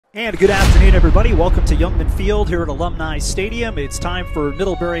And good afternoon, everybody. Welcome to Youngman Field here at Alumni Stadium. It's time for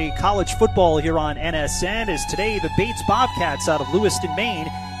Middlebury College football here on NSN, as today the Bates Bobcats out of Lewiston,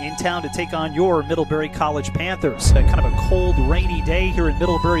 Maine, in town to take on your Middlebury College Panthers. Kind of a cold, rainy day here in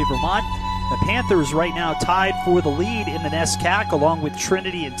Middlebury, Vermont. The Panthers right now tied for the lead in the NESCAC, along with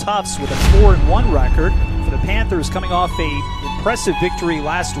Trinity and Tufts with a 4-1 record. For the Panthers, coming off a impressive victory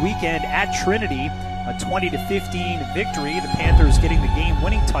last weekend at Trinity, a 20-15 victory. The Panthers getting the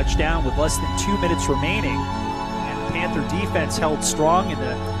game-winning touchdown with less than 2 minutes remaining. And the Panther defense held strong in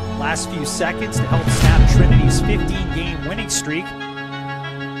the last few seconds to help snap Trinity's 15-game winning streak.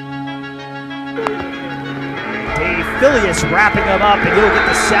 Dave Filius wrapping him up, and he'll get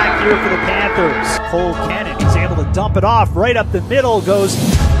the sack here for the Panthers. Cole Kennan, he's able to dump it off. Right up the middle goes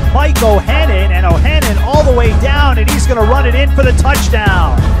Mike Ohennon, and Ohennon all the way down, and he's going to run it in for the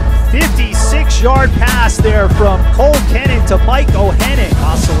touchdown. 56-yard pass there from Cole Kennan to Mike Ohennon.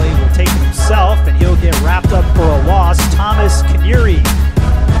 Osile will take it himself, and he'll get wrapped up for a loss. Thomas Kanyuri.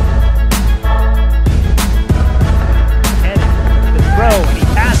 Kennan, the throw, and he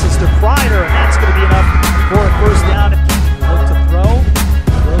passes to Kreider, and that's going to be enough for a first down. Look to throw,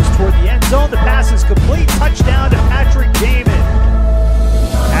 throws toward the end zone. The pass is complete. Touchdown to Patrick Jamin.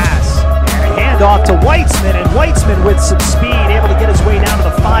 Pass, and a handoff to Weitzman, and Weitzman with some speed, able to get his way down to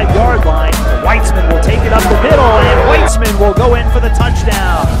the 5-yard line. Weitzman will take it up the middle, and Weitzman will go in for the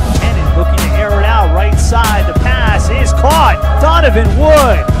touchdown. Kennan looking to air it out right side. The pass is caught. Donovan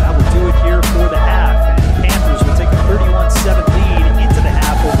Wood. That will do it here for the half, and the Panthers will take a 31-7 lead into the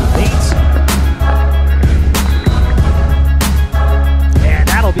half over Bates. And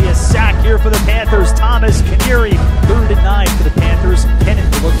that'll be a sack here for the Panthers. Thomas Kanyuri, 3rd and 9 for the Panthers. Kennan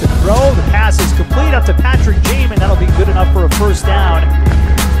will look to throw. The pass is complete up to Patrick Jamin. That'll be good enough for a first down.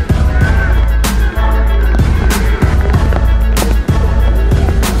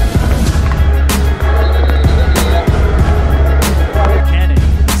 Kennan,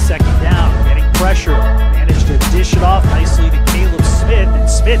 2nd down, getting pressure. Managed to dish it off nicely to Caleb Smith. And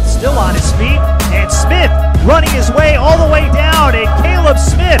Smith still on his feet. And Smith running his way all the way down. And Caleb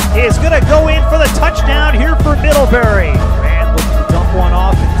Smith is going to go in for the touchdown here for Middlebury. Rand looking to dump one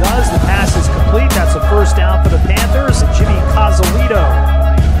off and does. The pass is complete. That's a first down for the Panthers. And Jimmy Cozzolito.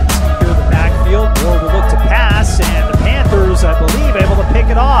 Here in the backfield. Moore will look to pass. And the Panthers, I believe, able to pick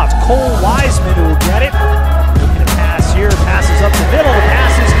it off. Cole Wiseman who will get it. Looking to pass here. Passes up the middle. The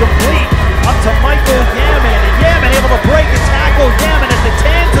pass is complete. Up to Michael Yaman. And Yaman able to break and tackle. Yaman at the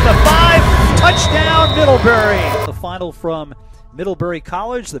 10 to the 5. Touchdown Middlebury. The final from Middlebury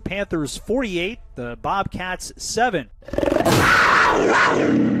College, the Panthers 48, the Bobcats 7.